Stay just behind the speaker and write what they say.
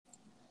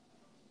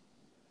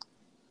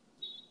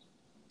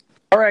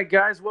All right,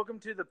 guys, welcome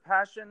to the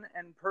Passion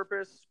and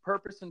Purpose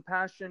and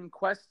Passion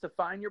Quest to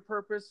Find Your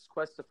Purpose,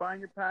 Quest to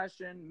Find Your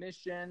Passion,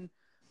 Mission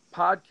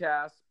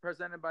podcast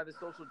presented by the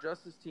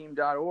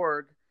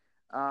socialjusticeteam.org.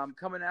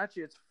 Coming at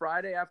you, it's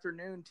Friday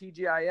afternoon,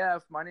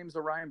 TGIF. My name is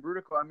Orion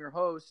Brudico. I'm your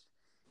host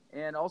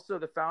and also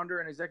the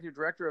founder and executive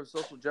director of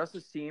Social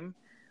Justice Team.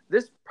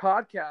 This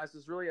podcast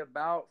is really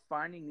about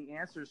finding the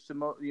answers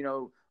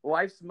to,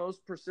 life's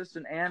most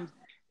persistent and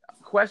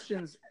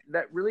questions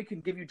that really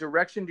can give you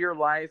direction to your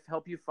life,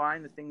 help you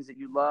find the things that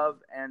you love,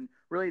 and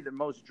really the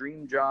most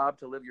dream job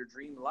to live your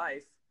dream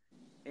life.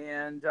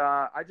 And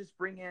I just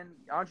bring in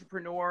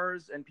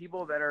entrepreneurs and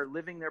people that are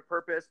living their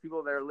purpose,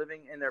 people that are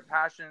living in their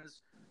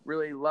passions,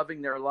 really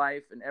loving their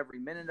life and every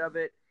minute of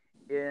it,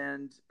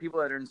 and people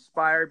that are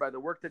inspired by the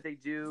work that they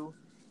do.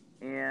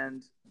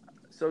 And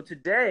so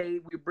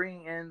today we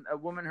bring in a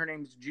woman, her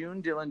name's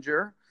June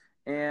Dillinger,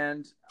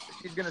 and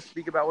she's going to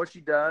speak about what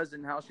she does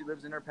and how she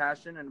lives in her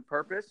passion and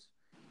purpose.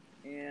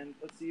 And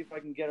let's see if I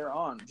can get her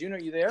on. June, are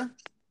you there?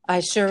 I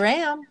sure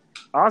am.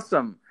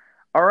 Awesome.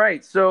 All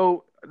right.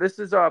 So this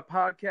is a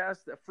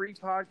podcast, a free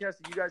podcast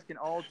that you guys can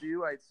all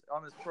do. It's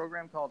on this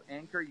program called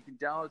Anchor. You can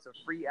download. It's a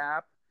free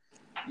app.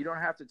 You don't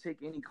have to take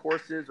any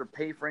courses or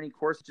pay for any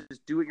courses.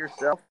 Just do it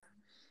yourself.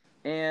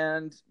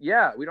 And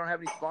yeah, we don't have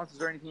any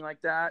sponsors or anything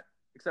like that,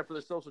 except for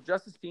the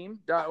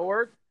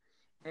socialjusticeteam.org.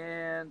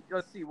 And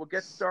let's see, we'll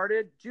get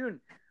started.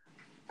 June,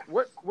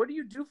 what do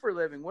you do for a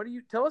living?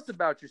 Tell us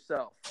about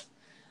yourself?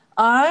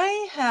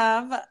 I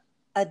have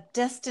a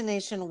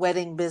destination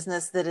wedding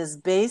business that is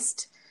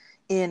based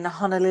in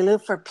Honolulu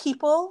for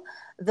people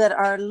that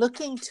are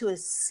looking to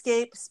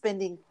escape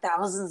spending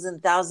thousands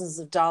and thousands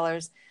of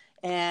dollars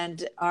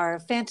and are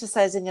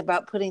fantasizing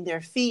about putting their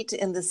feet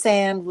in the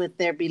sand with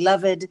their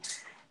beloved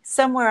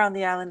somewhere on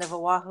the island of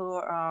Oahu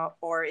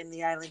or in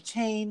the island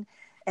chain.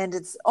 And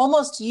it's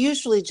almost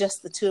usually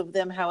just the two of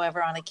them.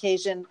 However, on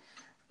occasion,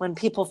 when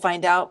people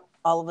find out,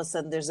 all of a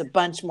sudden there's a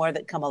bunch more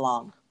that come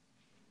along.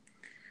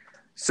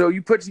 So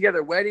you put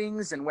together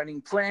weddings and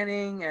wedding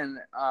planning and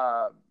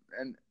the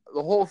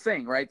whole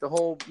thing, right? The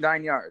whole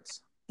 9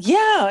 yards.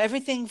 Yeah,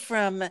 everything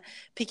from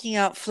picking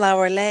out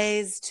flower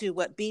lays to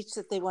what beach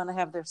that they want to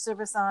have their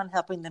service on,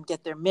 helping them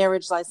get their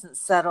marriage license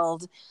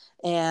settled,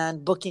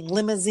 and booking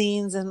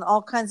limousines and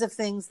all kinds of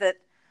things that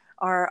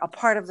are a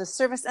part of the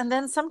service. And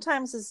then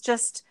sometimes it's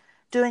just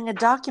doing a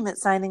document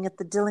signing at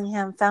the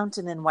Dillingham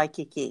Fountain in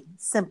Waikiki.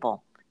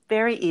 Simple,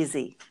 very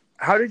easy.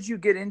 How did you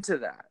get into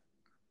that?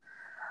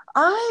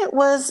 I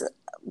was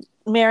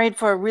married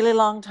for a really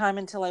long time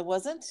until I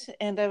wasn't,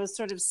 and I was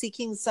sort of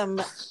seeking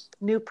some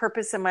new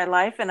purpose in my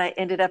life, and I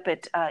ended up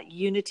at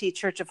Unity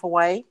Church of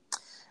Hawaii,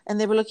 and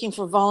they were looking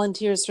for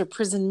volunteers for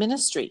prison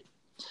ministry.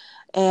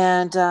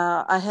 And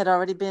I had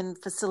already been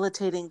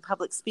facilitating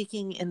public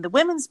speaking in the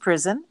women's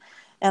prison,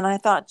 and I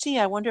thought, gee,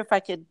 I wonder if I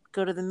could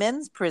go to the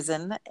men's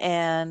prison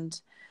and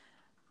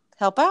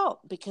help out,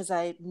 because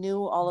I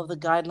knew all of the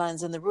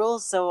guidelines and the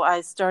rules. So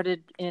I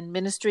started in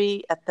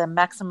ministry at the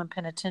Maximum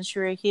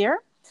Penitentiary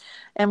here.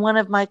 And one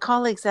of my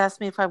colleagues asked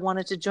me if I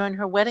wanted to join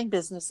her wedding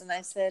business. And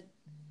I said,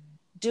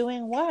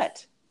 doing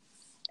what?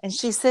 And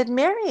she said,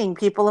 marrying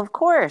people, of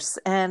course.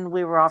 And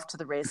we were off to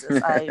the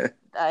races. I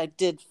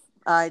did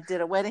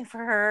a wedding for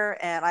her,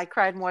 and I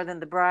cried more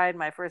than the bride,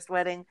 my first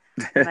wedding.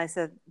 And I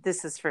said,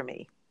 this is for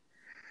me.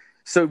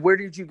 So where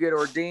did you get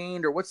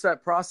ordained, or what's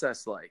that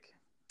process like?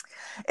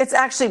 It's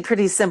actually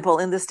pretty simple.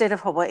 In the state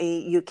of Hawaii,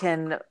 you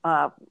can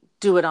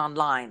do it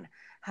online.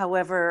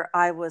 However,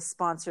 I was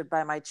sponsored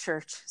by my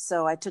church,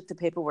 so I took the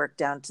paperwork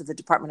down to the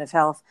Department of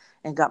Health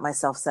and got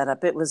myself set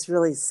up. It was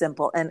really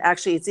simple. And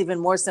actually, it's even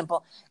more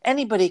simple.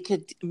 Anybody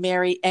could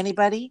marry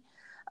anybody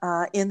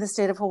in the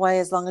state of Hawaii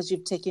as long as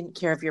you've taken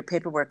care of your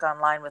paperwork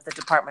online with the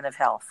Department of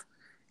Health.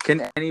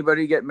 Can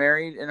anybody get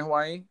married in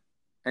Hawaii?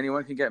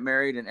 Anyone can get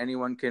married and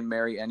anyone can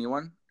marry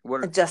anyone?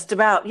 Just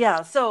about,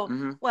 yeah.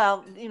 So,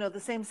 Well, the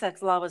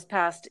same-sex law was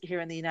passed here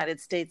in the United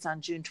States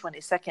on June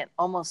 22nd,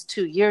 almost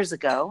 2 years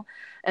ago.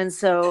 And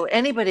so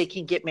anybody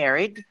can get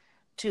married,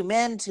 to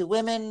men, to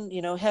women,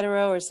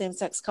 hetero or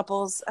same-sex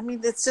couples. I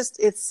mean,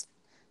 it's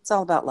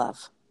all about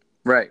love.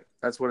 Right.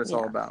 That's what it's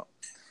all about.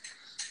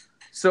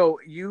 So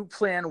you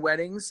plan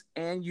weddings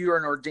and you're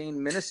an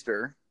ordained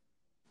minister.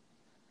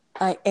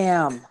 I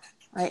am.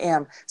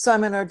 So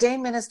I'm an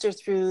ordained minister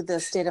through the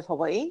state of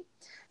Hawaii,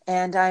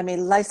 and I'm a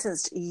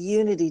licensed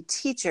Unity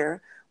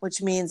teacher,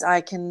 which means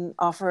I can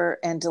offer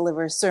and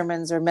deliver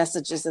sermons or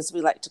messages, as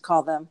we like to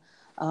call them,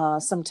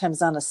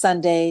 sometimes on a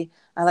Sunday.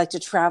 I like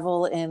to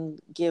travel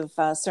and give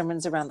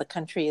sermons around the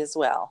country as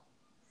well.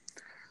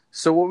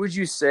 So what would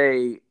you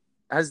say,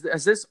 has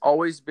this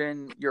always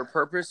been your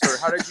purpose, or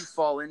how did you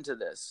fall into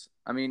this?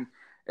 I mean,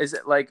 is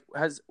it like,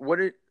 at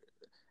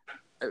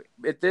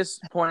this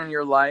point in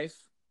your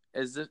life,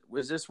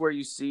 was this where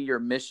you see your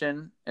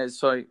mission as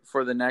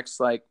for the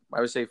next, I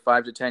would say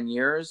 5 to 10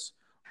 years,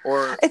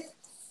 or?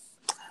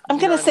 I'm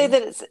going to say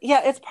that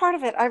it's part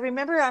of it. I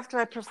remember after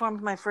I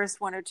performed my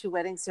first 1 or 2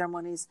 wedding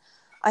ceremonies,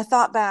 I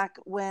thought back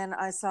when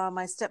I saw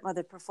my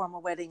stepmother perform a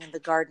wedding in the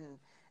garden,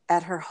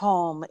 at her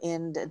home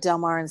in Del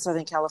Mar in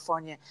Southern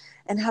California,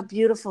 and how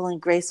beautiful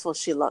and graceful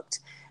she looked.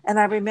 And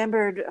I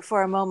remembered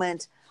for a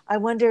moment, I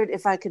wondered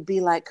if I could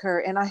be like her.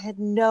 And I had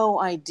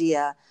no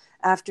idea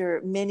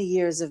after many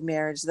years of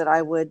marriage that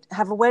I would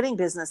have a wedding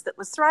business that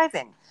was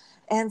thriving.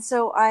 And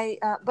so I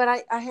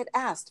had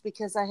asked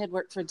because I had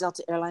worked for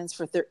Delta Airlines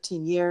for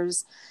 13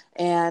 years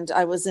and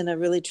I was in a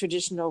really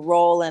traditional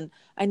role. And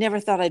I never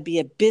thought I'd be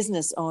a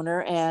business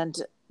owner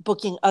and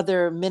booking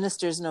other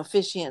ministers and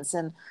officiants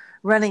and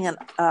running an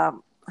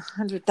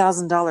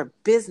 $100,000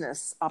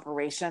 business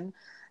operation.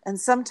 And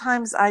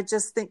sometimes I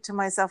just think to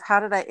myself, how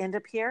did I end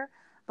up here?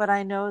 But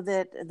I know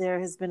that there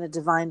has been a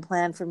divine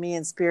plan for me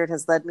and Spirit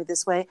has led me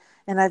this way.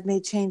 And I've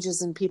made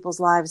changes in people's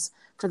lives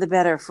for the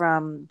better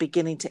from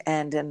beginning to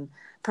end. And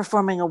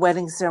performing a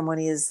wedding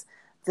ceremony is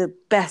the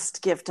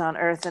best gift on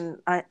earth. And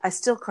I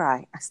still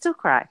cry. I still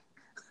cry.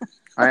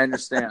 I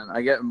understand.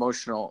 I get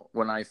emotional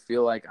when I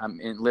feel like I'm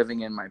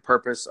living in my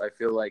purpose. I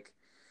feel like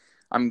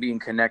I'm being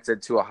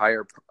connected to a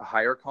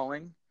higher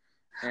calling.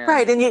 And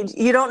right. And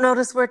you don't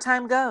notice where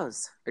time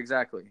goes.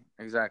 Exactly.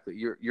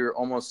 You're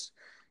almost,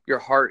 your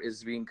heart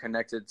is being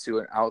connected to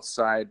an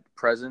outside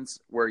presence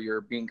where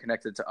you're being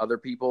connected to other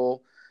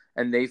people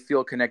and they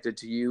feel connected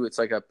to you. It's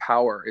like a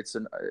power.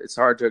 It's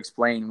hard to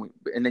explain.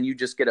 And then you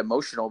just get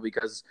emotional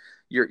because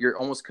you're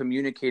almost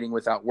communicating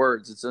without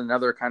words. It's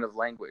another kind of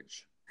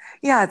language.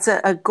 Yeah. It's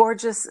a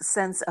gorgeous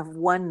sense of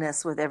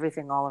oneness with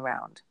everything all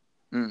around.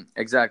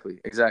 Exactly.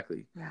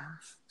 Yeah.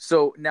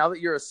 So now that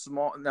you're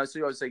so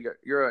you always say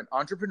you're an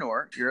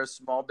entrepreneur, you're a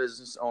small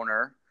business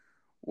owner.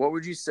 What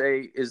would you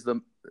say is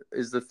the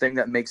thing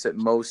that makes it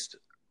most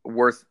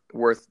worth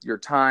your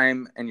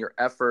time and your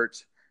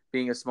effort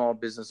being a small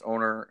business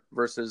owner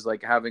versus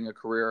like having a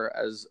career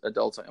as a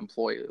Delta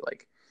employee?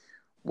 Like,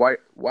 why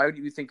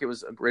do you think it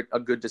was a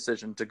good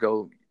decision to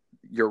go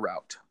your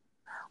route?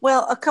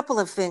 Well, a couple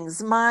of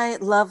things. My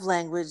love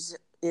language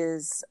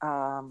is,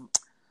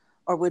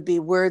 or would be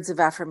words of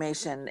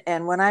affirmation.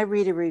 And when I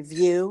read a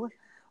review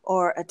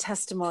or a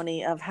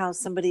testimony of how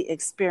somebody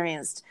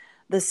experienced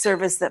the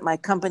service that my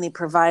company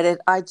provided,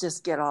 I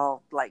just get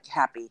all like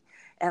happy.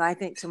 And I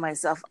think to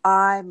myself,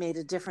 I made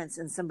a difference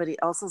in somebody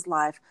else's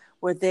life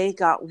where they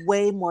got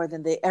way more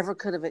than they ever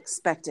could have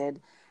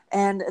expected.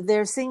 And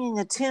they're singing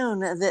a tune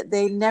that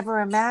they never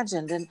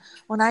imagined. And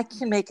when I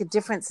can make a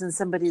difference in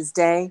somebody's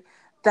day,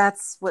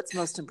 that's what's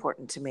most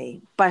important to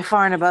me by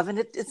far and above. And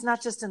it's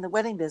not just in the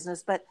wedding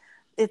business, but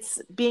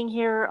it's being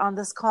here on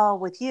this call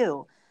with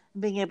you,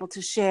 being able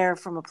to share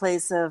from a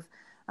place of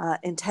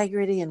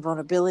integrity and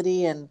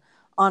vulnerability and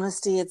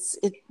honesty.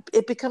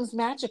 It becomes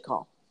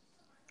magical.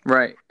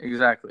 Right.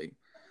 Exactly.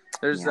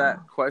 There's Yeah.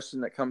 that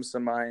question that comes to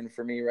mind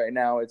for me right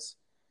now. It's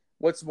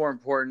what's more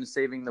important,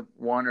 saving the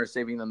one or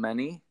saving the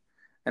many?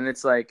 And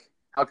it's like,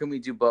 how can we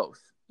do both?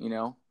 You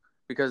know,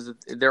 because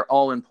they're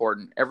all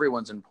important.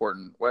 Everyone's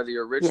important, whether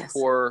you're rich, Yes.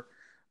 poor,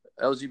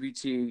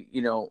 LGBT,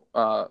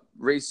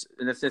 race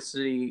and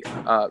ethnicity,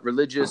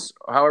 religious,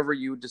 however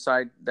you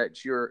decide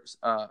that your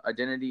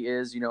identity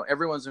is,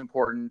 everyone's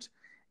important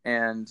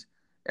and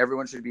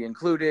everyone should be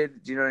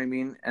included. Do you know what I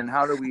mean? And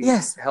how do we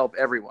Yes. help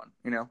everyone,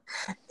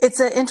 It's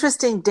an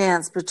interesting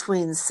dance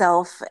between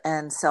self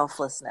and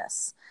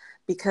selflessness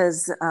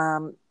because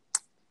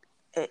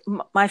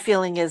my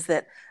feeling is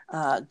that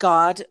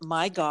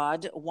my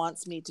God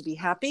wants me to be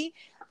happy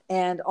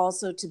and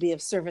also to be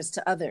of service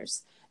to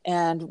others.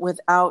 And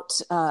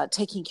without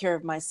taking care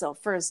of myself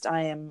first,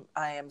 I am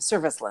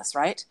serviceless,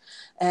 right?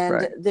 And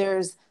Right.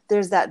 there's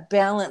that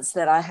balance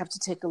that I have to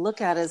take a look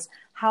at is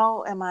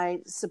how am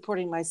I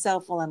supporting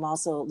myself while I'm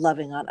also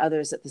loving on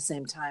others at the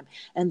same time?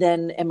 And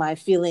then am I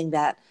feeling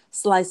that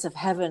slice of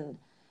heaven?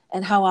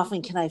 And how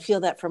often can I feel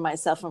that for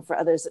myself and for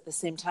others at the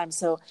same time?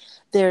 So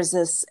there's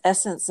this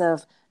essence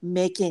of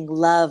making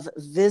love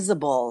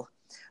visible,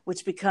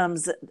 which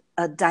becomes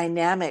a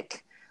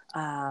dynamic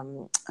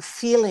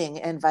feeling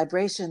and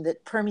vibration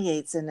that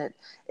permeates and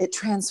it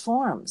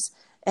transforms.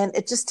 And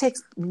it just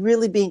takes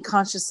really being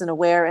conscious and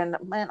aware. And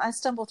man, I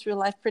stumble through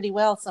life pretty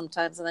well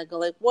sometimes. And I go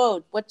like,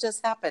 whoa, what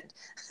just happened?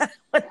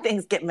 When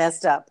things get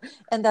messed up.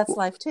 And that's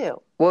life too.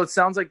 Well, it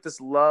sounds like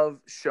this love,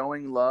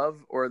 showing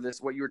love, or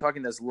this, what you were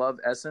talking, this love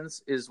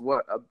essence is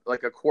what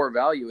like a core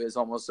value is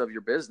almost of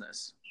your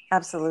business.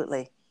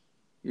 Absolutely.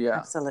 Yeah.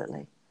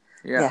 Absolutely.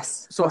 Yeah.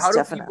 Yes. So how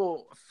do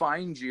people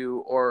find you,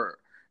 or,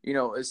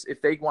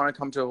 if they want to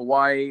come to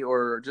Hawaii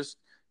or just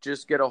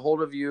get a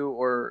hold of you,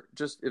 or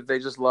just if they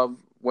just love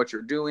what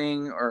you're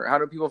doing, or how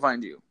do people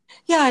find you?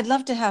 Yeah, I'd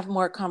love to have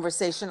more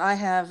conversation. I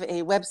have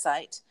a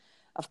website,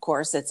 of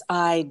course. It's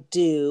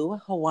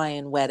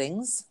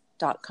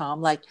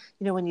IDoHawaiianWeddings.com. Like,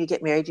 when you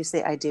get married, you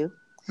say I do.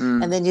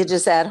 And then you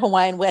just add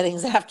Hawaiian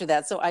weddings after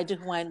that. So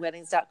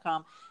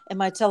IDoHawaiianWeddings.com. And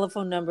my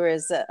telephone number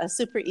is a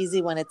super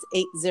easy one. It's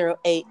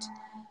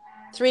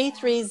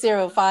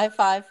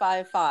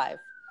 808-330-5555.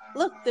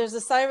 Look, there's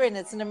a siren.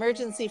 It's an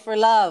emergency for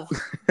love.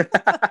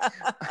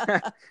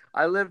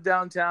 I live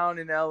downtown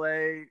in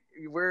LA.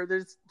 where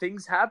there's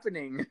things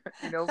happening.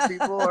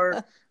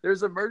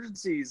 There's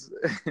emergencies.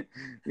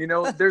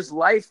 There's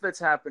life that's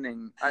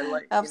happening.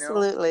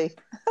 Absolutely.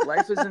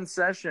 Life is in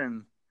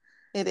session.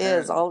 It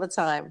is all the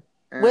time,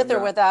 with or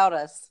without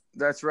us.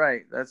 That's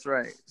right.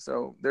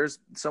 So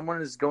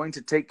someone is going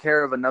to take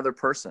care of another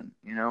person,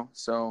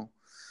 so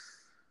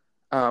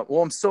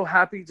well, I'm so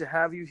happy to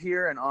have you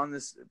here and on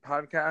this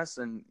podcast,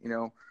 and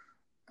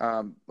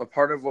a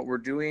part of what we're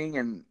doing,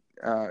 and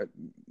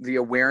the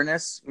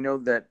awareness,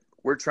 that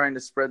we're trying to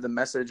spread the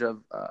message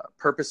of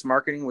purpose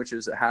marketing, which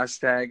is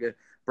a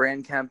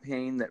brand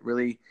campaign that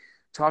really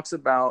talks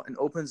about and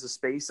opens the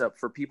space up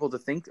for people to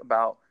think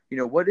about,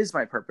 what is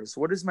my purpose?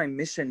 What is my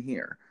mission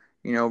here?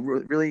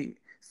 Really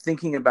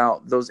thinking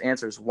about those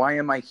answers. Why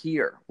am I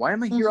here? Why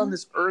am I here on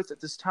this earth at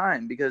this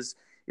time? Because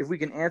if we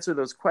can answer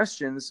those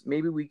questions,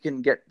 maybe we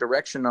can get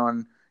direction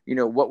on,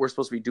 what we're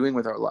supposed to be doing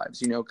with our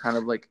lives, kind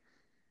of like,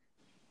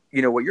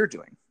 what you're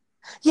doing.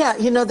 Yeah.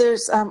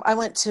 There's, I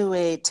went to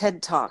a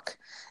TED Talk.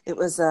 It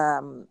was,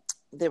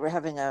 they were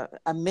having a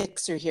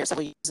mixer here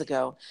several years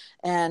ago.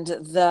 And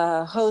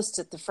the host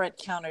at the front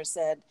counter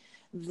said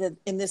that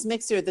in this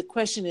mixer, the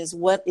question is,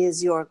 what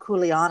is your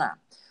kuleana?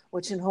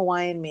 Which in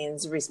Hawaiian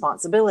means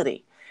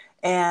responsibility.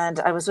 And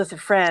I was with a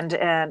friend,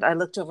 and I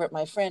looked over at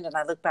my friend, and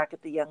I looked back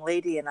at the young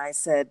lady, and I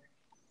said,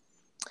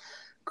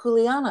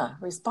 kuleana,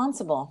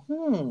 responsible.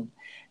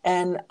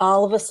 And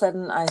all of a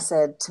sudden I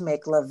said, to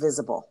make love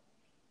visible.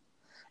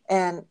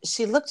 And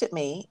she looked at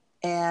me,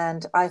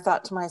 and I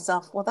thought to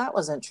myself, well, that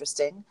was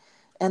interesting.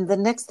 And the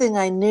next thing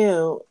I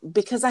knew,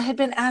 because I had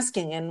been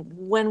asking, and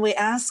when we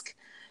ask,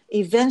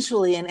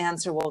 eventually an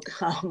answer will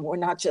come. We're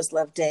not just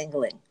left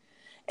dangling.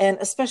 And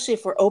especially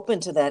if we're open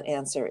to that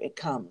answer, it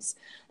comes.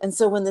 And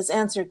so when this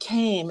answer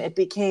came, it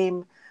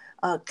became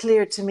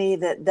clear to me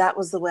that that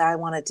was the way I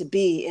wanted to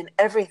be in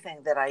everything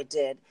that I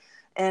did,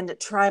 and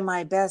try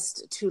my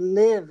best to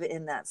live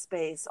in that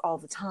space all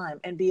the time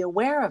and be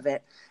aware of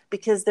it,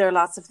 because there are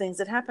lots of things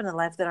that happen in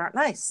life that aren't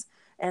nice.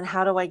 And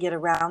how do I get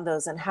around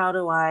those? And how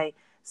do I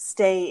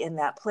stay in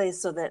that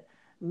place so that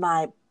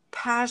my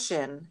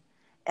passion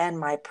and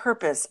my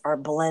purpose are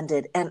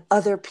blended and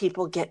other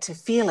people get to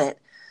feel it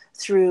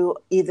through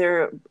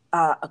either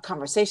a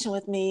conversation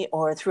with me,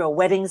 or through a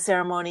wedding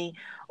ceremony,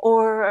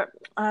 or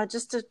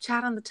just a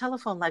chat on the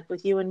telephone, like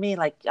with you and me.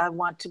 Like, I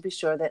want to be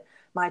sure that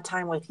my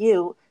time with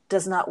you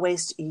does not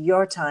waste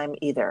your time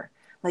either.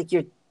 Like,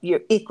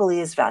 you're equally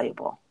as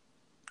valuable.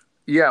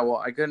 Yeah, well,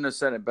 I couldn't have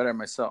said it better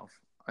myself.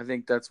 I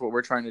think that's what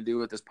we're trying to do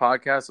with this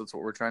podcast. That's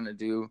what we're trying to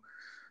do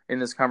in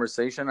this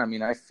conversation. I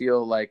mean, I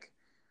feel like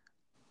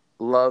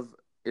love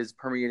is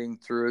permeating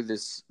through the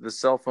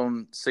cell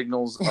phone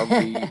signals of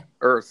the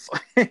earth.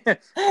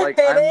 Like,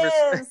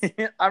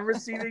 I'm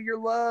receiving your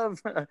love.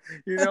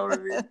 You know what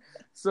I mean?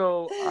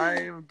 So I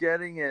am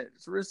getting it.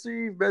 It's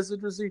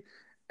message received.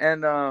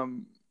 And,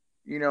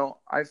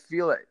 I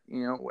feel it,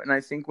 and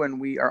I think when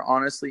we are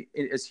honestly,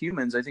 as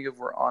humans, I think if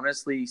we're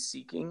honestly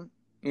seeking,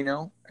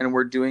 and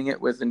we're doing it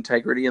with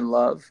integrity and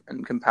love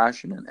and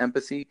compassion and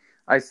empathy,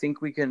 I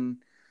think we can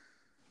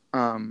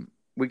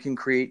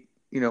create,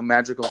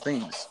 magical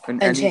things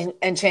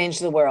and change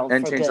the world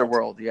and for change good. the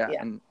world. Yeah.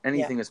 And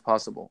anything is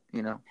possible,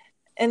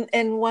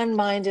 and one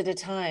mind at a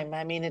time.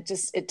 I mean,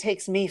 it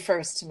takes me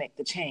first to make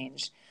the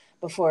change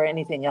before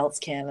anything else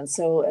can. And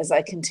so as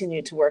I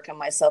continue to work on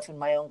myself and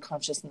my own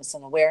consciousness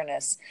and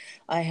awareness,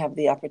 I have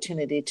the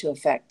opportunity to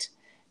affect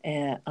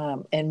and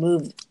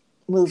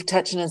move,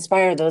 touch, and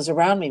inspire those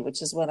around me,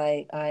 which is what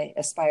I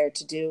aspire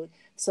to do,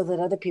 so that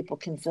other people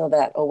can feel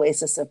that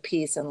oasis of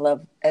peace and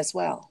love as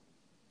well.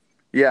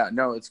 Yeah,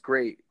 no, it's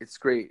great. It's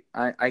great.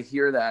 I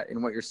hear that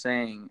in what you're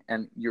saying,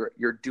 and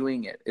you're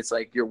doing it. It's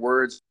like your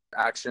words,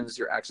 actions,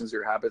 your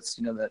habits,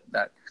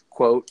 that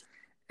quote,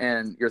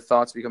 and your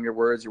thoughts become your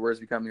words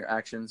become your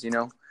actions,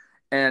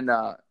 and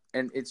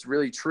it's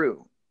really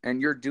true. And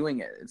you're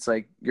doing it. It's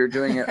like, you're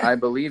doing it. I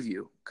believe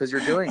you, because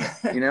you're doing it,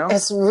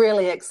 It's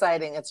really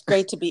exciting. It's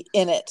great to be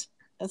in it.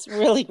 It's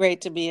really great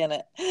to be in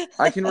it.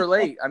 I can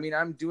relate. I mean,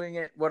 I'm doing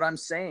it, what I'm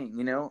saying,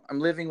 I'm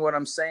living what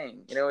I'm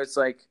saying. It's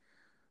like,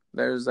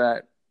 there's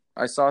that,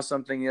 I saw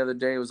something the other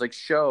day. It was like,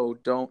 show,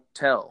 don't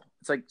tell.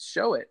 It's like,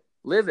 show it,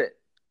 live it,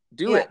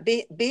 do it.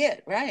 Be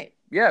it. Right.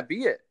 Yeah.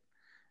 Be it.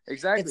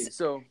 Exactly.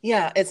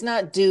 It's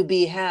not do,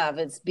 be, have.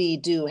 It's be,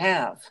 do,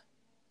 have.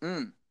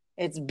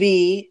 It's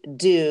be,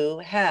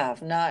 do,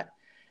 have. Not,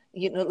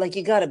 like,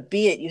 you got to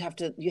be it. You have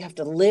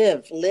to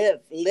live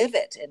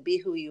it and be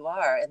who you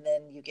are. And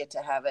then you get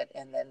to have it.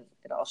 And then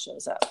it all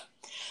shows up.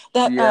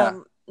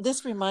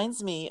 This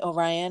reminds me,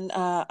 Orion,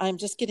 I'm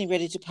just getting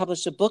ready to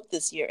publish a book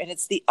this year, and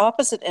it's the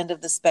opposite end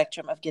of the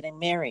spectrum of getting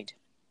married.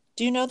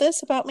 Do you know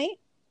this about me?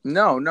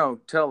 No.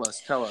 Tell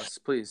us,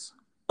 please.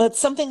 Well, it's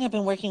something I've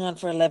been working on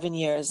for 11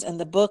 years, and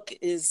the book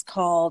is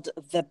called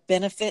The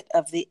Benefit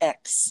of the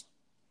Ex.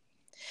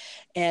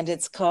 And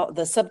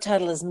the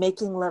subtitle is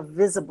Making Love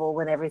Visible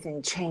When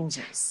Everything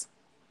Changes.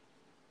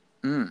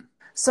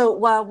 So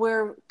while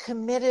we're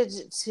committed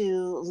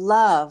to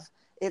love,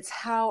 it's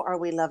how are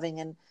we loving,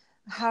 and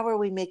how are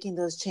we making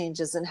those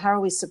changes, and how are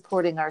we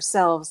supporting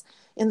ourselves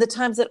in the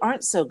times that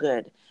aren't so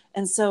good?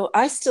 And so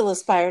I still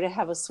aspire to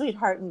have a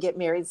sweetheart and get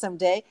married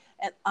someday.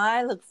 And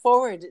I look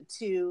forward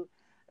to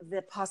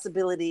the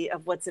possibility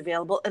of what's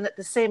available. And at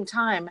the same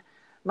time,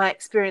 my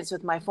experience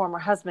with my former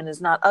husband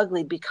is not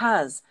ugly,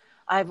 because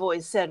I've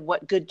always said,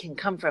 what good can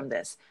come from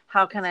this?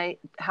 How can I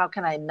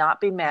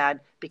not be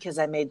mad because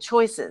I made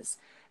choices?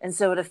 And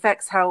so it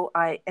affects how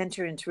I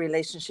enter into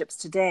relationships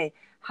today.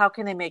 How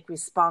can I make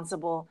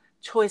responsible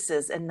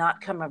choices and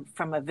not come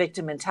from a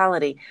victim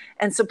mentality,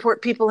 and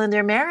support people in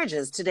their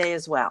marriages today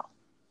as well?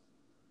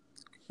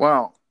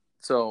 Wow.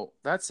 So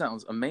that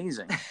sounds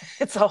amazing.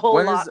 It's a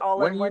whole lot all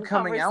when in are one you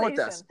coming out with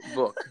that conversation.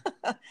 book?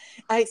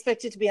 I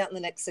expect it to be out in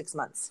the next 6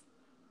 months.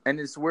 And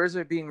where's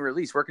it being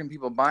released? Where can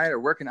people buy it, or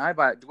where can I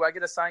buy it? Do I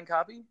get a signed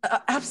copy?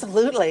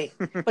 Absolutely.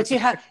 But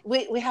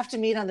we have to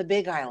meet on the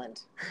Big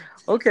Island.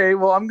 Okay,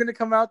 well, I'm going to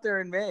come out there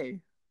in May.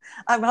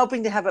 I'm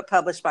hoping to have it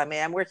published by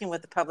May. I'm working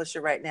with the publisher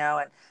right now,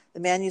 and the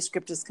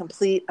manuscript is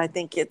complete. I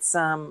think it's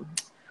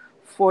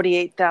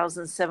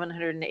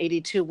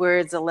 48,782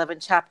 words, 11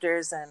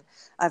 chapters, and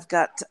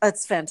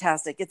it's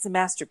fantastic. It's a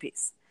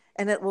masterpiece,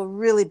 and it will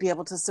really be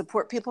able to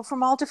support people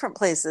from all different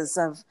places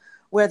of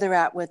where they're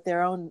at with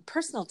their own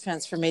personal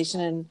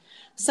transformation, and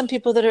some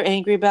people that are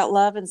angry about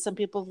love, and some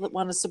people that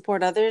want to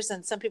support others,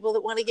 and some people that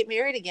want to get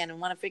married again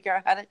and want to figure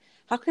out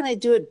how can I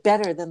do it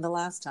better than the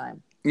last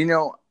time. You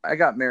know, I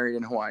got married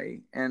in Hawaii,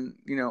 and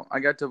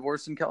I got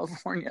divorced in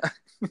California.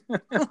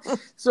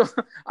 So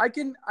I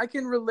can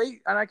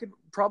relate, and I could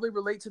probably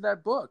relate to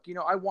that book.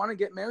 I want to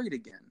get married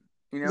again.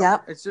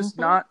 Yep. It's just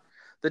not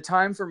the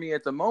time for me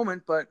at the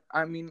moment. But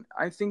I mean,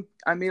 I think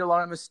I made a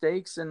lot of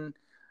mistakes, and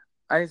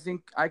I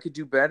think I could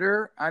do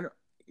better. And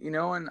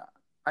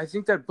I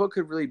think that book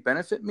could really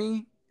benefit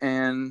me.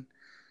 And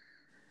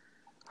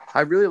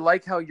I really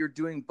like how you're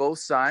doing both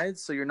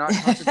sides. So you're not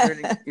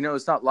concentrating,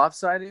 it's not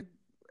lopsided,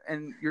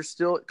 and you're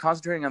still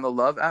concentrating on the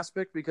love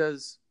aspect,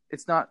 because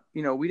it's not,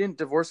 we didn't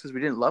divorce because we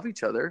didn't love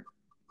each other,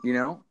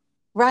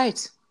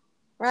 Right.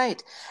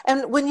 Right.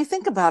 And when you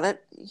think about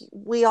it,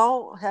 we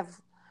all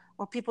have,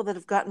 or people that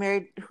have got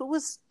married, who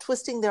was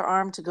twisting their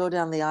arm to go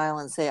down the aisle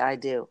and say, I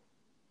do?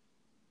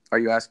 Are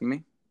you asking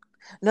me?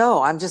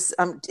 No, I'm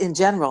in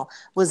general.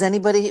 Was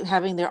anybody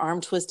having their arm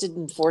twisted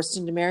and forced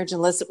into marriage,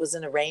 unless it was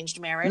an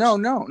arranged marriage? No,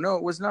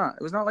 it was not.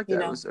 It was not like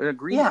that. It was an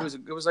agreement. Yeah.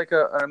 It was like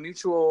a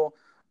mutual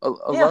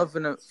love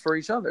for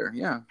each other.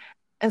 Yeah.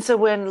 And so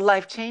when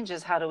life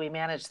changes, how do we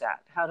manage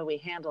that? How do we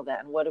handle that?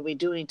 And what are we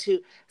doing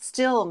to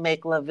still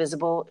make love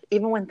visible,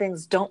 even when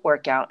things don't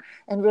work out,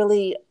 and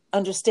really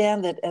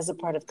understand that as a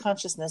part of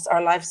consciousness,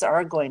 our lives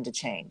are going to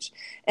change.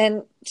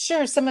 And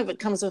sure, some of it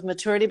comes with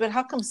maturity, but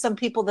how come some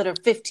people that are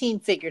 15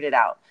 figured it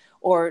out,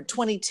 or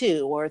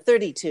 22 or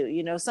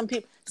 32? Some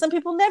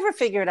people never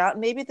figure it out,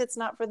 and maybe that's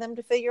not for them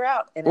to figure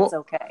out, and it's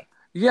okay.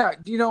 Yeah.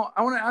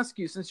 I want to ask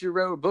you, since you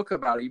wrote a book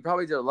about it, you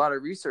probably did a lot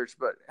of research,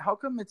 but how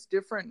come it's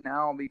different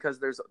now? Because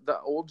there's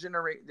the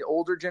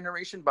older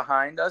generation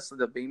behind us,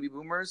 the baby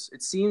boomers.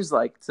 It seems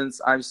like, since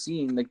I've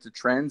seen like the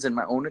trends in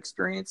my own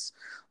experience,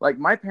 like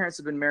my parents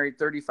have been married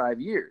 35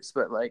 years,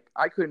 but like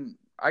I couldn't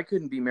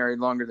be married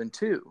longer than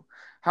 2.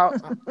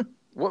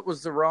 What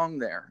was the wrong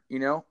there?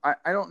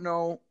 I don't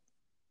know.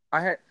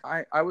 I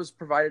was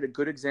provided a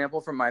good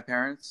example from my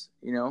parents,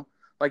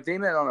 like they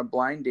met on a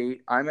blind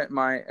date. I met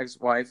my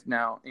ex-wife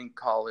now in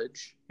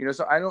college,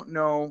 so I don't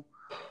know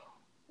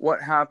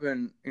what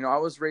happened. I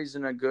was raised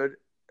in a good,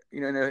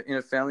 in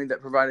a family that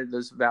provided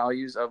those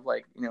values of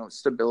like,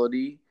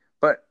 stability,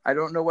 but I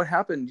don't know what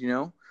happened,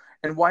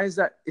 and why is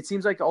that? It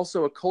seems like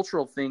also a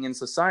cultural thing in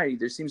society.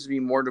 There seems to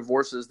be more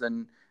divorces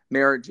than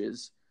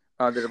marriages.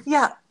 I don't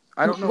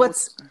know.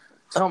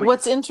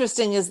 What's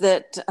interesting is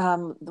that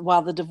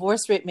while the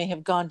divorce rate may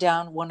have gone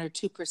down 1 or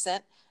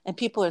 2%, and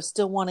people are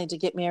still wanting to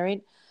get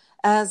married,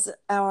 as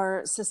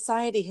our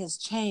society has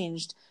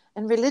changed,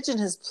 and religion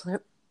has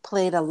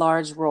played a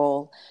large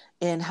role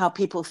in how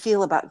people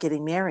feel about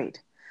getting married.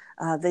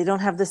 They don't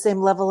have the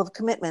same level of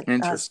commitment.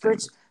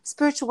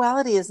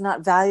 Spirituality is not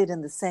valued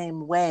in the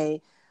same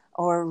way,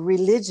 or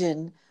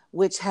religion,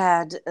 which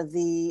had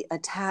the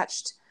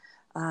attached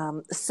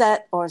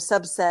set or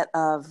subset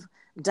of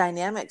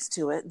dynamics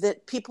to it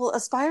that people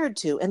aspired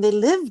to, and they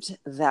lived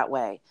that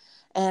way.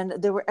 And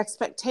there were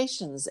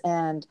expectations,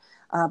 and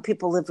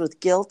people lived with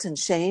guilt and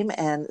shame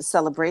and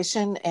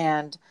celebration.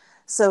 And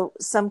so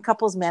some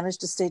couples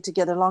managed to stay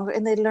together longer,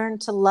 and they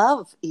learned to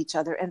love each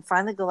other and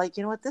finally go like,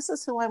 you know what, this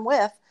is who I'm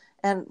with,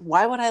 and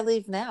why would I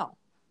leave now?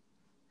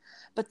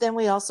 But then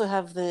we also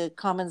have the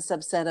common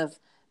subset of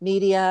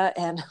media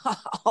and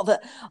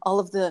all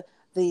of the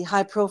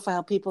high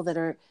profile people that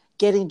are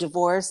getting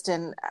divorced,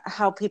 and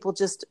how people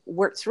just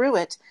work through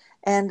it.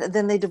 And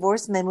then they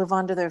divorce and they move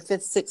on to their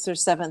 5th, 6th, or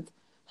 7th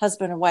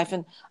husband or wife.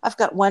 And I've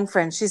got one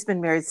friend, she's been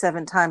married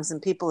 7 times,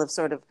 and people have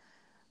sort of,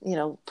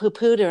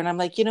 poo-pooed her. And I'm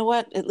like, you know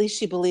what? At least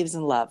she believes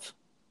in love.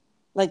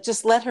 Like,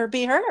 just let her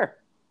be her.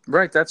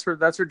 Right. That's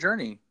her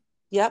journey.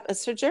 Yep.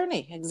 It's her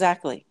journey.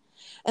 Exactly.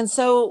 And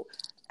so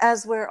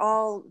as we're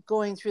all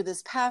going through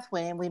this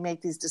pathway and we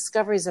make these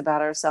discoveries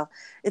about ourselves,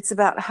 it's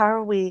about how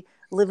are we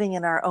living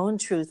in our own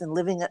truth and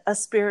living a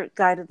spirit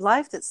guided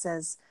life that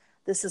says,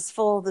 this is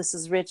full, this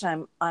is rich,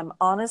 I'm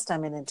honest,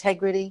 I'm in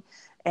integrity,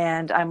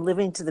 and I'm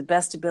living to the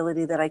best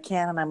ability that I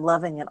can, and I'm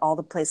loving in all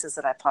the places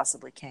that I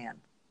possibly can.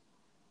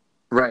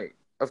 Right.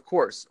 Of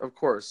course.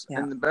 Yeah.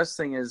 And the best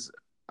thing is,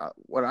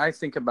 what I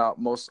think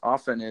about most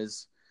often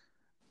is,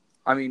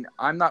 I mean,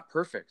 I'm not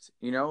perfect,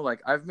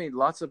 like I've made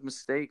lots of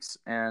mistakes,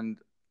 and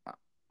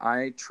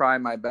I try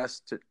my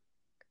best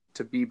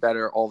to be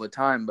better all the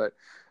time. But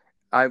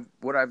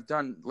what I've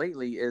done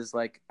lately is,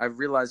 like, I've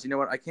realized, you know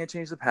what, I can't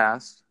change the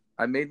past.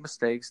 I made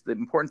mistakes. The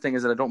important thing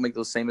is that I don't make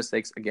those same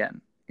mistakes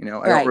again. I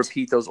don't Right.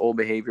 repeat those old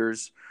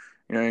behaviors,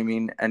 you know what I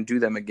mean, and do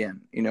them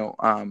again,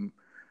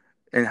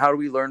 and how do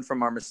we learn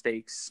from our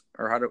mistakes?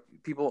 Or how do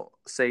people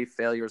say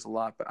failures a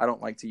lot, but I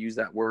don't like to use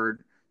that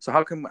word. So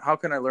how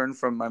can I learn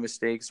from my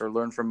mistakes, or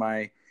learn from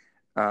my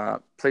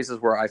places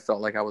where I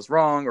felt like I was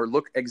wrong, or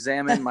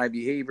examine my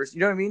behaviors?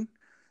 You know what I mean?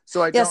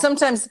 So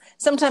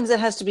sometimes it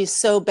has to be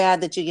so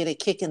bad that you get a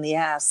kick in the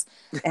ass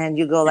and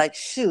you go like,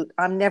 shoot,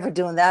 I'm never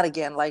doing that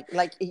again. Like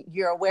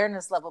your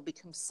awareness level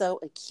becomes so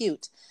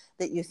acute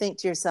that you think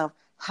to yourself,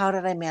 how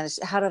did I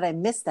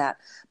miss that?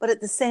 But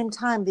at the same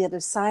time, the other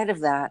side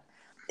of that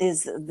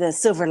is the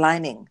silver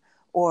lining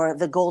or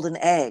the golden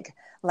egg.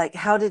 Like,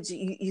 how did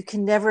you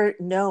can never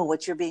know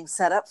what you're being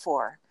set up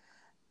for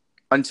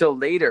until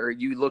later.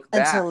 You look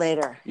back. Until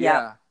later.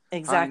 Yeah,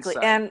 exactly.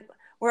 Hindsight. And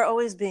we're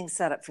always being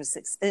set up for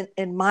success.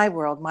 In my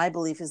world, my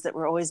belief is that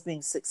we're always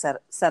being set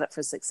up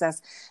for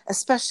success,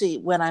 especially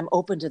when I'm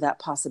open to that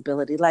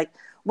possibility. Like,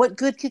 what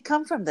good could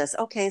come from this?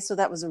 Okay, so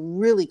that was a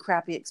really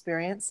crappy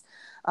experience.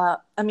 I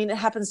mean, it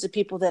happens to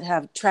people that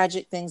have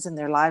tragic things in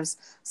their lives,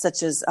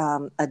 such as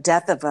a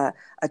death of a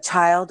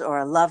child or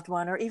a loved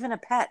one, or even a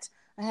pet.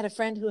 I had a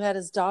friend who had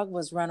his dog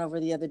was run over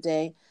the other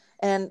day,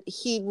 and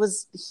he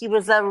was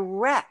a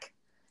wreck.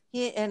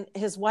 He and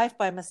his wife,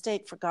 by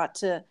mistake, forgot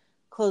to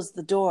close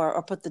the door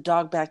or put the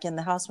dog back in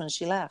the house when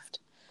she left.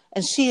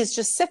 And she is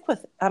just sick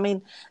with it. I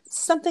mean,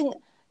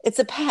 it's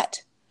a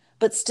pet,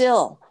 but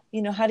still,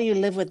 how do you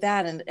live with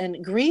that?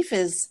 And grief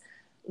is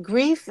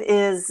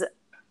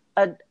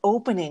an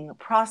opening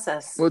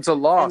process. Well, it's a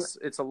loss.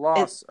 It's a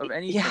loss of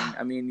anything. Yeah.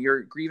 I mean,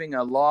 you're grieving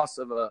a loss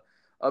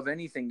of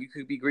anything. You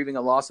could be grieving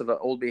a loss of an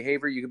old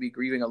behavior. You could be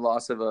grieving a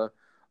loss of a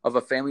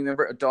family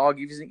member, a dog,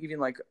 even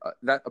like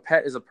that. A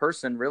pet is a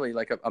person, really,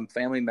 like a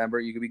family member.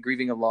 You could be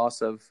grieving a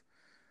loss of,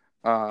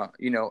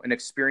 an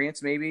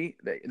experience, maybe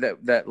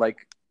that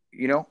like,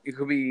 it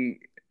could be.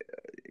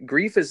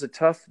 Grief is a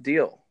tough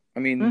deal. I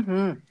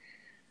mean,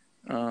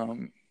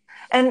 and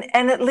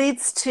it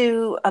leads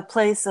to a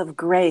place of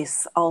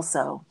grace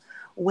also,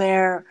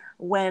 where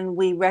when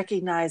we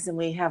recognize and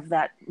we have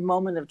that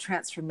moment of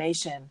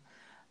transformation,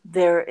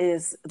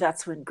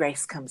 that's when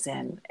grace comes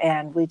in,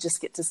 and we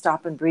just get to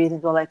stop and breathe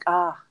and go like,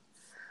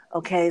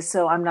 okay,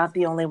 so I'm not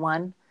the only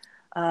one.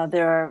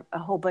 There are a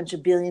whole bunch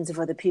of billions of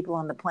other people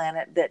on the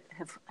planet that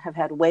have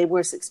had way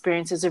worse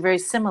experiences or very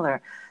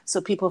similar.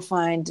 So people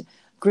find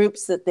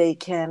groups that they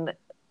can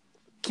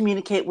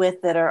communicate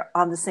with that are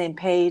on the same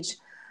page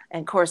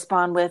and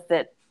correspond with,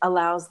 that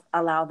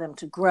allow them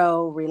to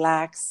grow,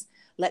 relax,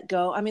 let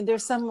go. I mean,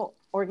 there's some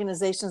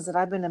organizations that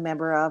I've been a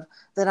member of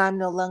that I'm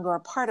no longer a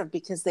part of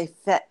because they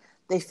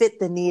fit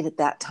the need at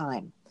that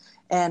time.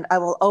 And I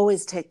will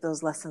always take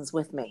those lessons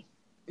with me.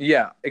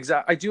 Yeah,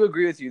 exactly. I do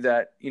agree with you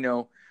that,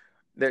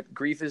 that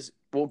grief is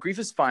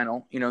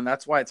final, and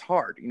that's why it's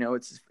hard.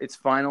 It's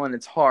final and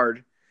it's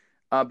hard.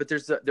 But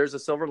there's a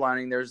silver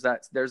lining. There's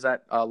that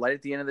light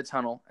at the end of the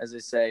tunnel, as they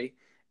say.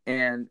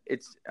 And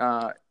it's,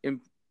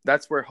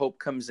 that's where hope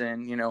comes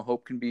in.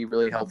 Hope can be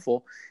really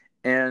helpful.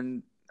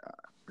 And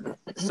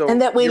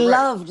and that we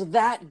loved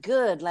that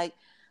good, like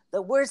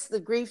the worse the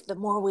grief, the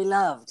more we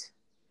loved.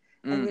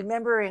 And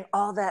remembering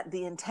all that,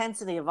 the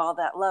intensity of all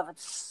that love,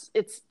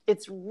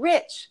 it's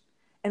rich,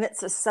 and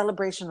it's a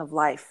celebration of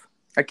life.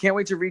 I can't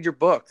wait to read your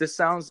book. This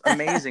sounds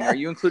amazing. Are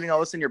you including all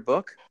this in your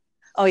book?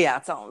 Oh yeah,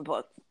 it's all in the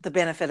book. The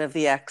Benefit of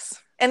the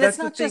Ex. And it's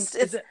not just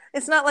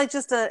it's not like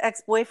just an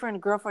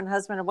ex-boyfriend, girlfriend,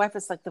 husband, or wife.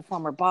 It's like the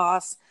former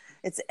boss.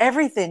 It's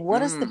everything.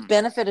 What is the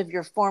benefit of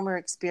your former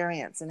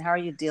experience, and how are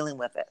you dealing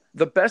with it?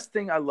 The best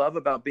thing I love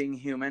about being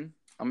human,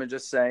 I'm gonna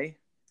just say,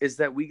 is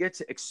that we get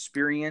to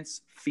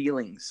experience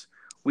feelings.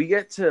 We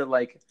get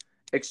to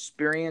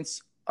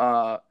experience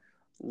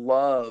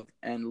love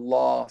and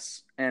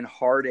loss and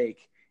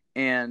heartache,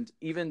 and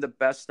even the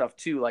best stuff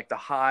too, like the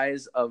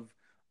highs of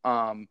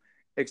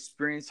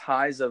experience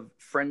highs of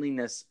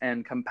friendliness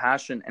and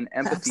compassion and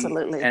empathy.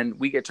 Absolutely. And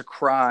we get to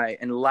cry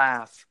and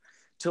laugh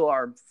till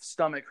our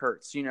stomach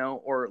hurts,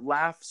 or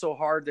laugh so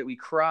hard that we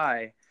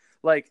cry.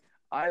 Like,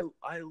 I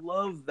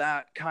love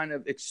that kind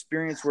of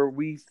experience where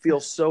we feel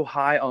so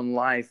high on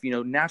life,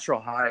 natural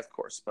high, of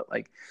course, but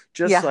like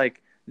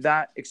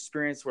that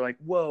experience where like,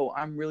 whoa,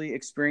 I'm really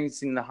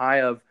experiencing the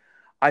high of,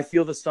 I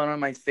feel the sun on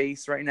my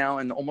face right now,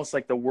 and almost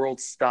like the world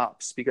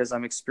stops because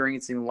I'm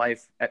experiencing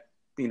life at,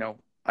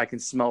 I can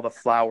smell the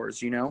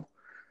flowers,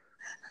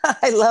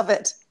 I love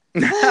it.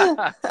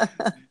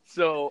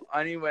 So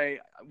anyway,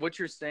 what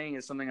you're saying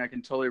is something I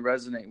can totally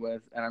resonate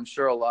with, and I'm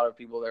sure a lot of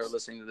people that are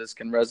listening to this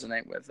can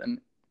resonate with. And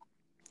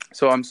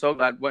so I'm so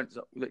glad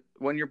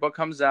when your book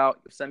comes out,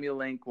 send me a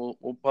link.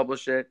 We'll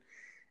publish it.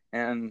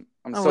 And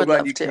I'm so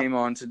glad you came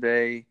on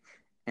today.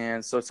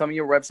 And so tell me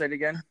your website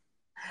again.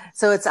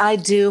 So it's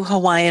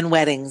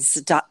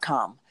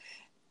IDoHawaiianWeddings.com.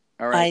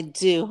 All right.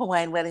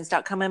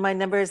 IDoHawaiianWeddings.com. And my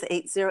number is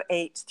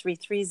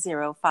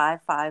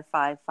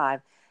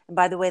 808-330-5555. And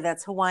by the way,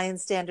 that's Hawaiian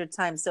Standard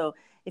Time. So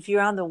if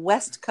you're on the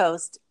West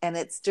Coast and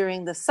it's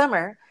during the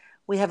summer,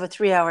 we have a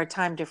 3-hour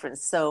time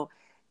difference. So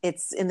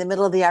it's in the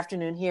middle of the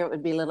afternoon here. It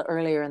would be a little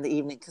earlier in the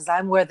evening because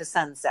I'm where the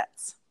sun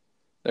sets.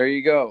 There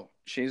you go.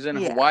 She's in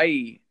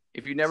Hawaii.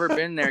 If you've never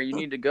been there, you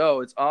need to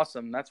go. It's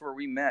awesome. That's where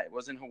we met. It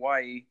was in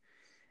Hawaii.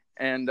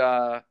 And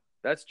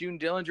that's June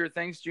Dillinger.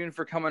 Thanks, June,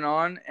 for coming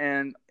on.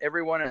 And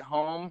everyone at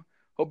home,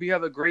 hope you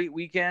have a great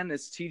weekend.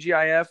 It's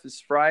TGIF. It's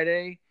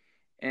Friday.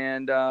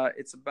 And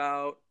it's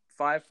about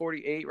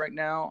 5:48 right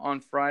now on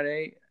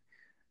Friday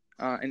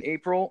in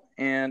April.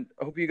 And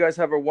I hope you guys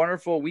have a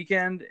wonderful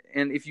weekend.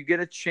 And if you get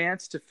a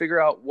chance to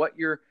figure out what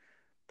you're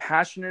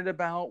passionate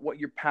about, what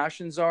your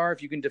passions are,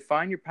 if you can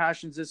define your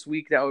passions this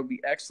week, that would be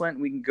excellent.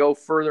 We can go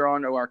further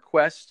on to our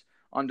quest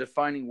on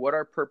defining what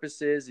our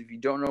purpose is if you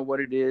don't know what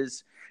it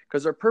is,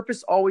 because our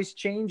purpose always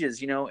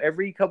changes.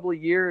 Every couple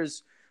of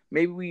years,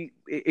 maybe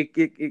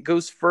it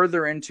goes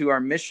further into our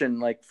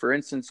mission. Like, for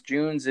instance,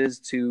 June's is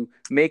to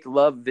make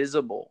love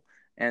visible,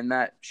 and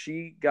that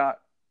she got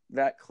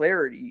that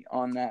clarity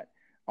on that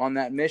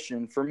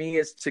mission. For me,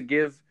 is to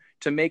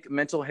make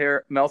mental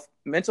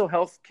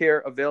health care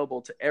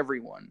available to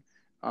everyone.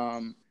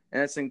 And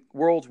that's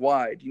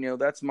worldwide.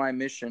 That's my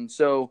mission.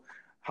 So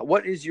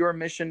what is your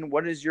mission?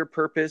 What is your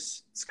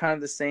purpose? It's kind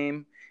of the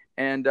same.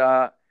 And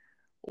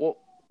well,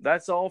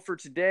 that's all for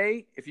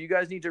today. If you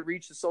guys need to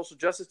reach the social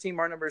justice team,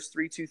 our number is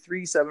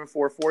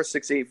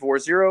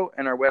 323-744-6840.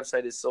 And our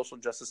website is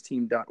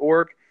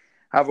socialjusticeteam.org.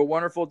 Have a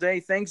wonderful day.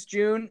 Thanks,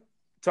 June.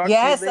 Talk to you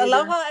later.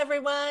 Aloha,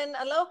 everyone.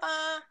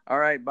 Aloha. All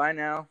right. Bye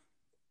now.